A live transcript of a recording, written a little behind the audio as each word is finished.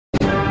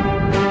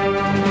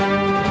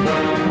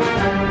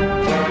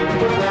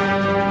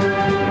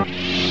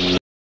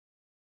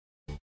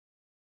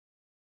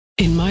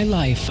my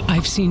life,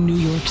 I've seen New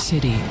York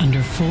City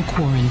under full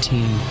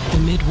quarantine, the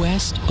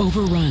Midwest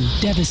overrun,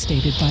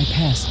 devastated by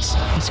pests.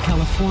 It's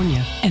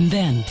California. And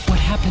then, what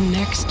happened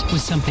next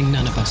was something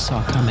none of us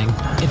saw coming.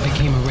 It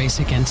became a race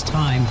against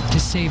time to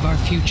save our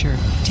future,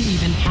 to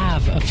even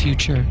have a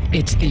future.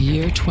 It's the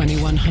year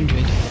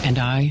 2100, and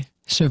I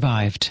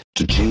survived.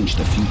 To change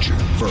the future,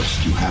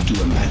 first you have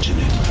to imagine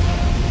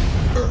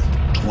it. Earth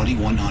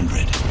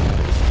 2100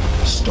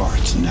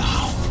 starts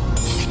now.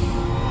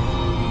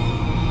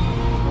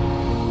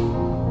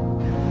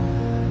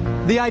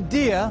 The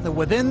idea that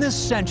within this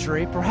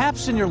century,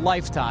 perhaps in your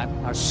lifetime,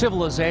 our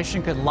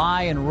civilization could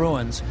lie in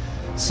ruins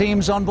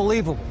seems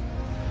unbelievable.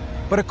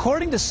 But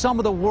according to some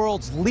of the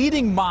world's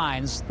leading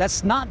minds,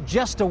 that's not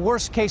just a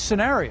worst-case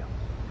scenario.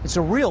 It's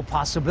a real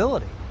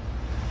possibility.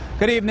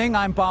 Good evening,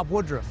 I'm Bob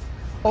Woodruff.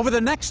 Over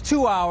the next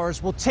 2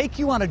 hours, we'll take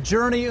you on a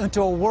journey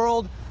into a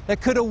world that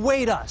could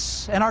await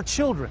us and our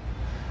children.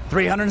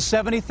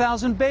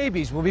 370,000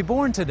 babies will be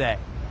born today.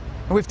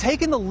 And we've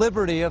taken the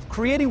liberty of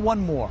creating one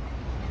more,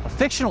 a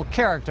fictional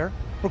character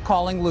we're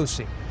calling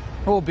Lucy,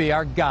 who will be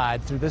our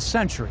guide through this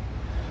century.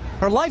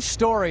 Her life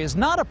story is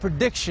not a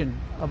prediction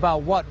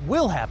about what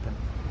will happen,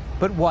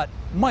 but what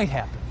might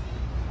happen.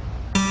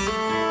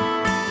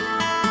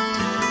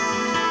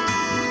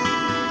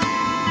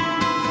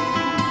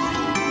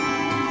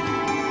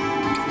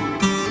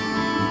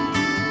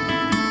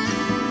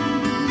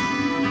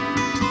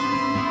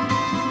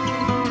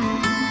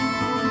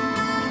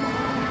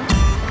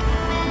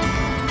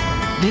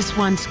 This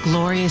once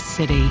glorious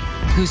city,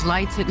 whose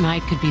lights at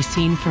night could be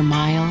seen for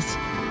miles,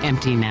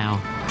 empty now.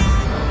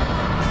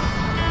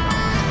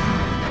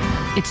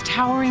 Its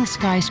towering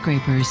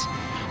skyscrapers,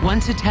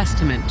 once a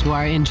testament to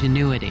our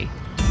ingenuity,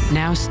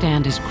 now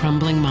stand as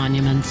crumbling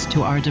monuments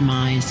to our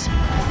demise.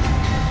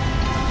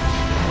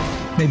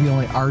 Maybe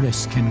only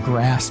artists can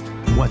grasp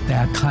what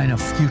that kind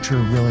of future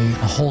really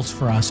holds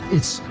for us.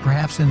 It's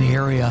perhaps in the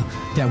area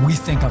that we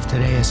think of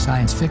today as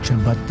science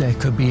fiction, but that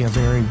could be a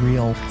very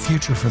real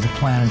future for the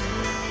planet.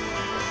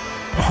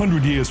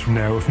 100 years from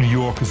now, if New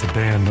York is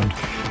abandoned,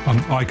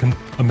 I can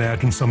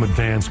imagine some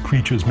advanced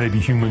creatures, maybe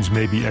humans,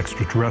 maybe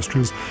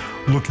extraterrestrials,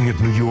 looking at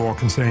New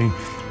York and saying,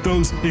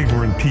 those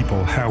ignorant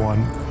people, how on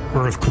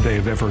earth could they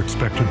have ever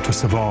expected to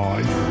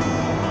survive?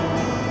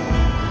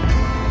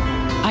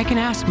 I can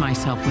ask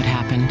myself what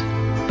happened,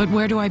 but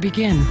where do I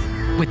begin?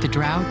 With the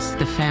droughts,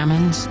 the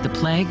famines, the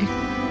plague?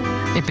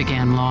 It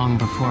began long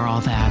before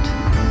all that.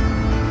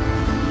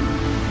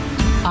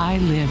 I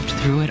lived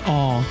through it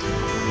all.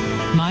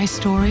 My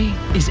story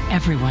is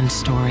everyone's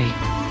story,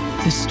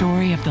 the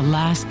story of the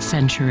last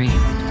century.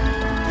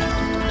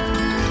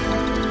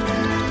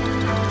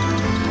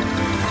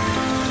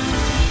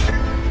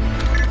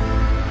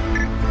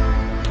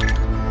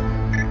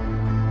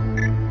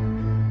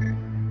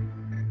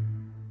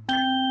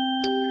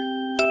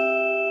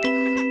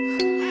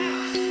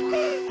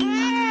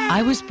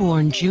 I was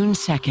born June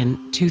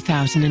 2nd,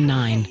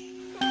 2009.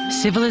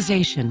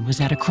 Civilization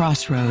was at a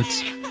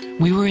crossroads.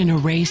 We were in a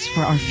race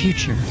for our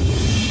future.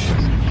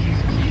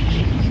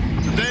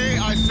 Today,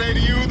 I say to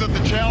you that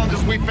the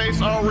challenges we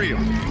face are real.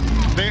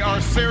 They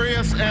are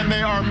serious and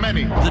they are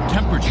many. The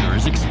temperature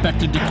is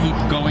expected to keep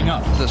going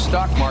up. The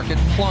stock market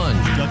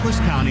plunged. Douglas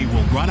County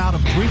will run out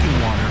of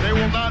drinking water. They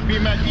will not be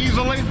met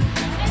easily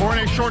or in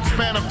a short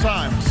span of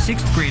time.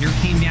 Sixth grader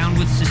came down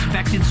with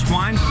suspected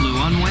swine flu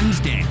on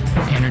Wednesday.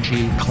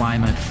 Energy,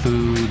 climate,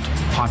 food,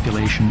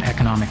 population,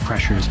 economic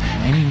pressures.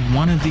 Any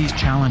one of these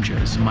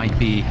challenges might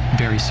be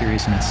very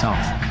serious in itself.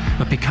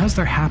 But because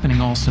they're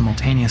happening all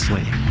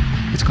simultaneously,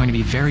 it's going to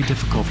be very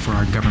difficult for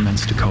our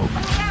governments to cope.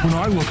 When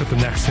I look at the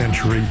next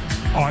century,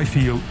 I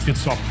feel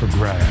it's up for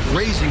grabs.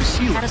 Raising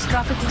sea level.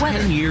 Catastrophic weather.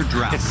 10-year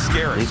drought. It's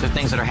scary. These are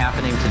things that are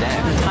happening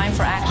today. The time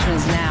for action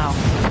is now.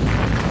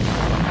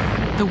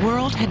 The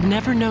world had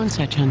never known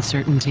such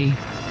uncertainty.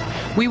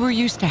 We were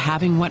used to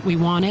having what we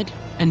wanted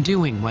and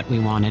doing what we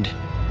wanted.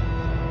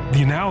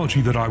 The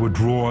analogy that I would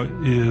draw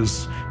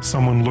is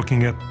someone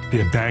looking at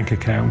their bank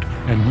account,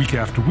 and week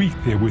after week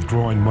they're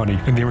withdrawing money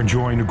and they're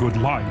enjoying a good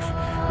life.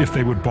 If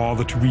they would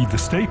bother to read the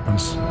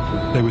statements,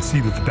 they would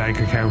see that the bank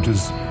account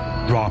is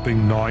dropping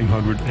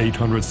 $900, $800,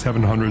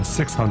 $700,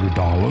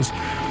 $600.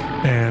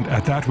 And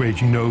at that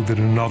rate, you know that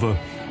in another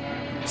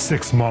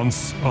 6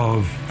 months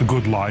of the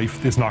good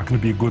life, there's not going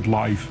to be a good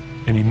life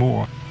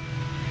anymore.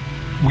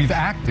 We've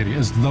acted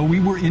as though we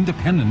were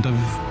independent of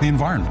the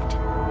environment.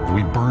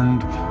 We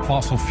burned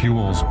fossil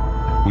fuels.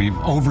 We've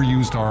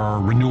overused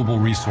our renewable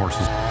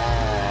resources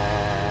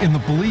in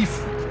the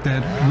belief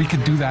that we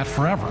could do that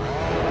forever.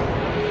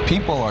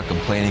 People are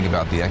complaining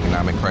about the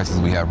economic crisis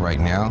we have right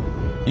now.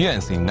 You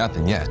haven't seen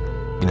nothing yet.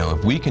 You know,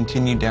 if we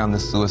continue down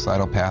this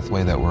suicidal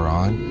pathway that we're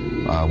on,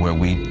 where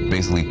we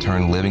basically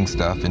turn living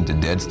stuff into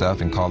dead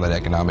stuff and call that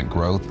economic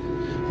growth,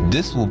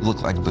 this will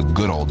look like the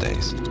good old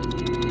days.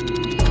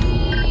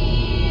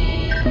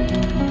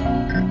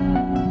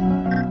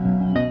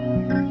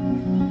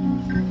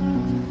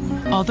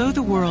 Although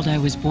the world I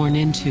was born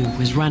into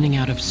was running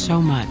out of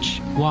so much,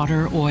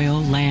 water,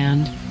 oil,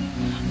 land,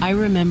 I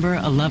remember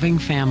a loving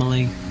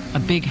family, A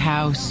big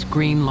house,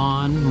 green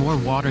lawn, more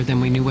water than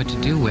we knew what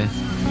to do with.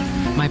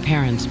 My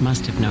parents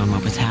must have known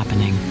what was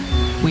happening.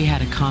 We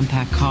had a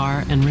compact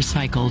car and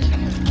recycled.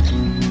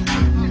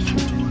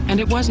 And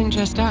it wasn't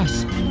just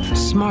us.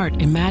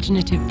 Smart,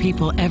 imaginative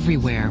people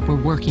everywhere were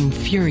working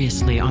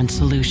furiously on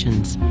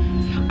solutions.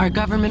 Our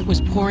government was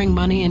pouring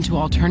money into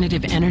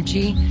alternative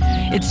energy.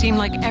 It seemed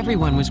like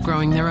everyone was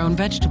growing their own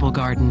vegetable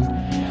garden.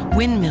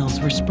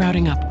 Windmills were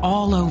sprouting up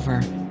all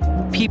over.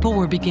 People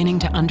were beginning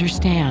to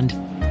understand.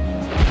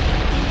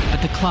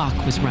 But the clock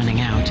was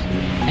running out,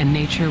 and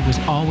nature was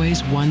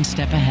always one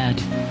step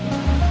ahead.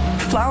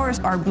 Flowers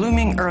are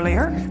blooming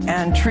earlier,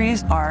 and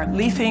trees are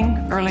leafing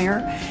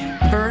earlier.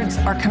 Birds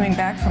are coming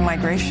back from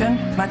migration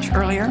much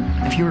earlier.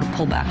 If you were to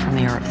pull back from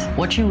the Earth,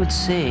 what you would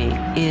see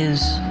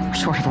is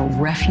sort of a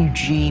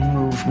refugee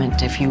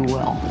movement, if you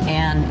will.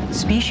 And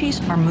species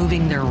are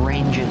moving their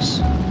ranges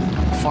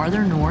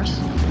farther north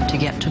to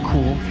get to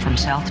cool, from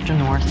south to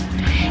north,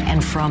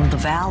 and from the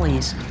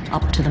valleys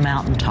up to the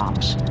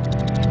mountaintops.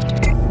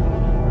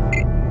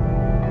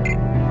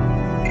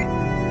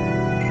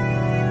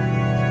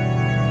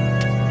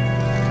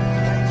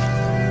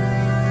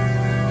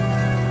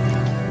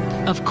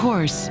 Of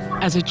course,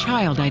 as a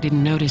child, I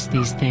didn't notice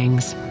these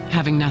things,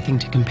 having nothing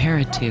to compare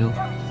it to.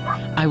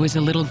 I was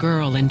a little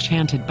girl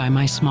enchanted by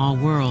my small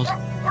world,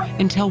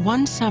 until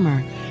one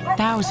summer,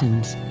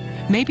 thousands,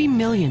 maybe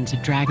millions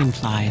of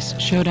dragonflies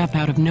showed up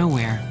out of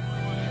nowhere.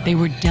 They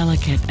were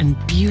delicate and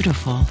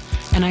beautiful,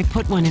 and I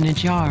put one in a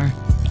jar.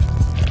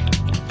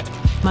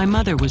 My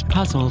mother was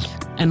puzzled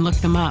and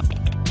looked them up.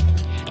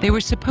 They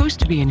were supposed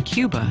to be in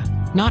Cuba,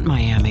 not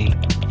Miami.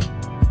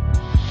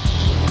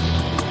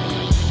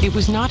 It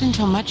was not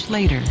until much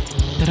later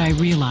that I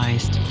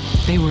realized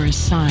they were a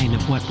sign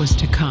of what was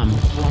to come.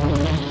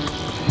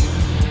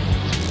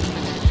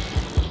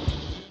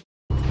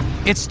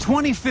 It's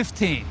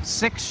 2015,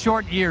 6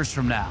 short years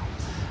from now,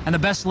 and the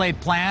best laid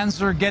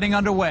plans are getting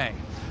underway.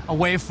 A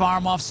wave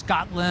farm off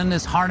Scotland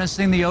is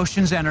harnessing the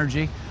ocean's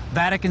energy.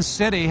 Vatican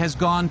City has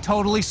gone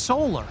totally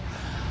solar.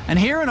 And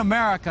here in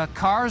America,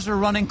 cars are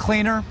running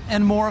cleaner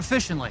and more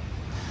efficiently.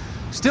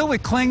 Still, we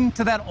cling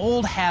to that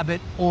old habit,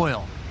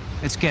 oil.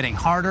 It's getting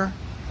harder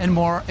and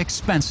more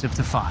expensive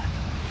to find.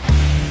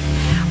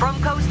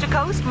 From coast to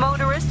coast,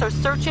 motorists are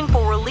searching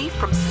for relief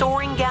from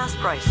soaring gas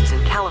prices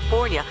in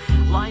California.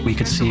 We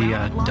could see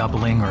a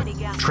doubling or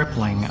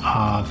tripling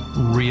of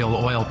real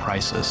oil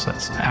prices.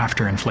 That's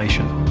after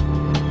inflation.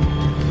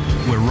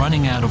 We're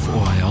running out of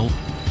oil,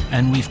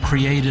 and we've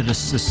created a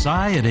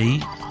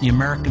society, the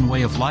American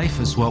way of life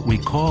is what we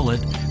call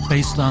it,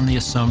 based on the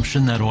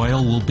assumption that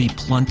oil will be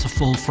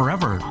plentiful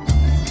forever.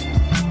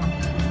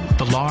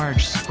 The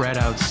large spread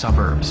out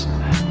suburbs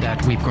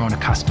that we've grown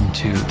accustomed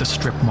to, the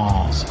strip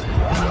malls,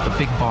 the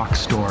big box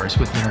stores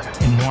with their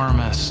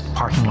enormous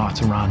parking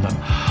lots around them,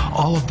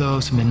 all of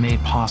those have been made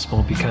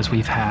possible because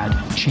we've had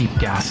cheap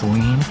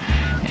gasoline.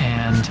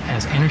 And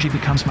as energy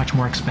becomes much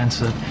more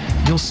expensive,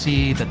 you'll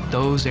see that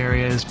those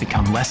areas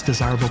become less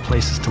desirable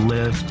places to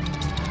live.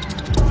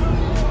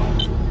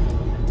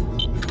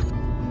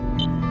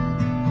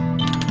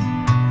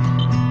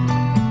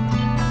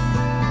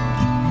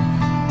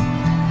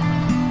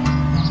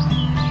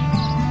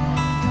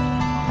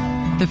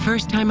 The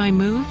first time I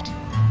moved,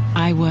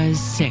 I was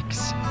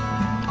 6.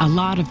 A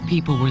lot of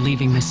people were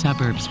leaving the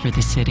suburbs for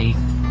the city.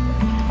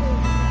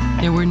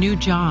 There were new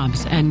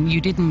jobs, and you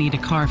didn't need a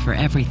car for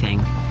everything.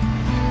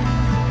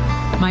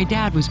 My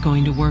dad was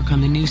going to work on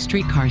the new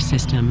streetcar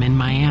system in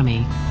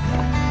Miami.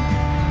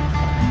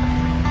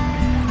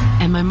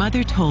 And my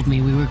mother told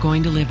me we were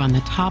going to live on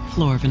the top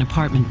floor of an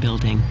apartment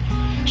building.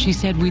 She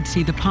said we'd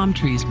see the palm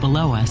trees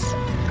below us.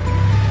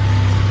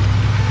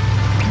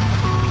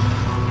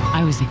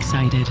 I was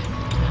excited,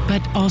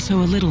 but also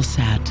a little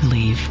sad to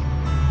leave.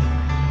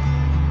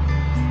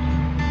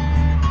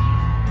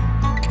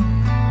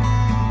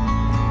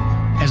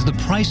 As the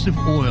price of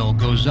oil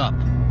goes up,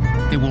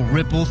 it will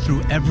ripple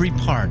through every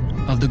part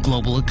of the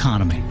global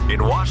economy.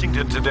 In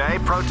Washington today,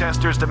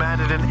 protesters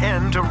demanded an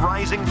end to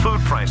rising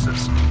food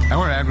prices.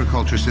 Our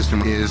agriculture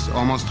system is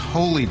almost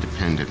wholly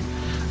dependent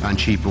on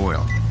cheap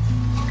oil.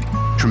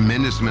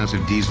 Tremendous amounts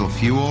of diesel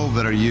fuel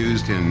that are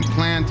used in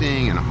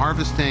planting and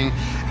harvesting,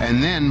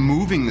 and then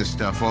moving the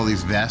stuff all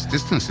these vast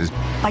distances.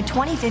 By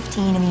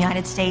 2015 in the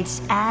United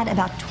States, add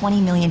about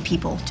 20 million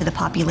people to the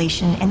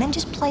population, and then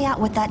just play out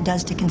what that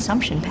does to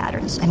consumption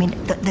patterns. I mean,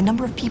 the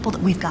number of people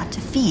that we've got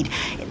to feed.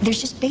 There's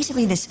just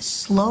basically this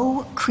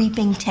slow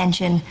creeping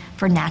tension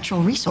for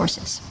natural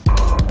resources.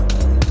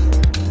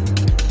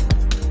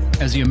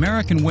 As the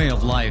American way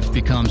of life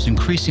becomes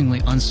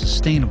increasingly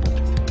unsustainable,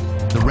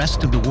 the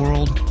rest of the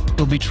world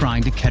will be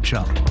trying to catch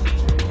up.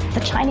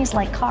 The Chinese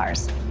like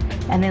cars,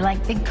 and they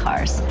like big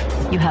cars.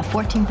 You have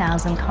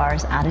 14,000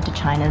 cars added to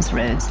China's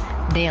roads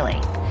daily.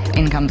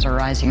 Incomes are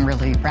rising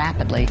really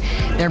rapidly.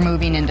 They're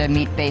moving into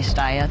meat-based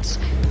diets.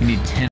 You need 10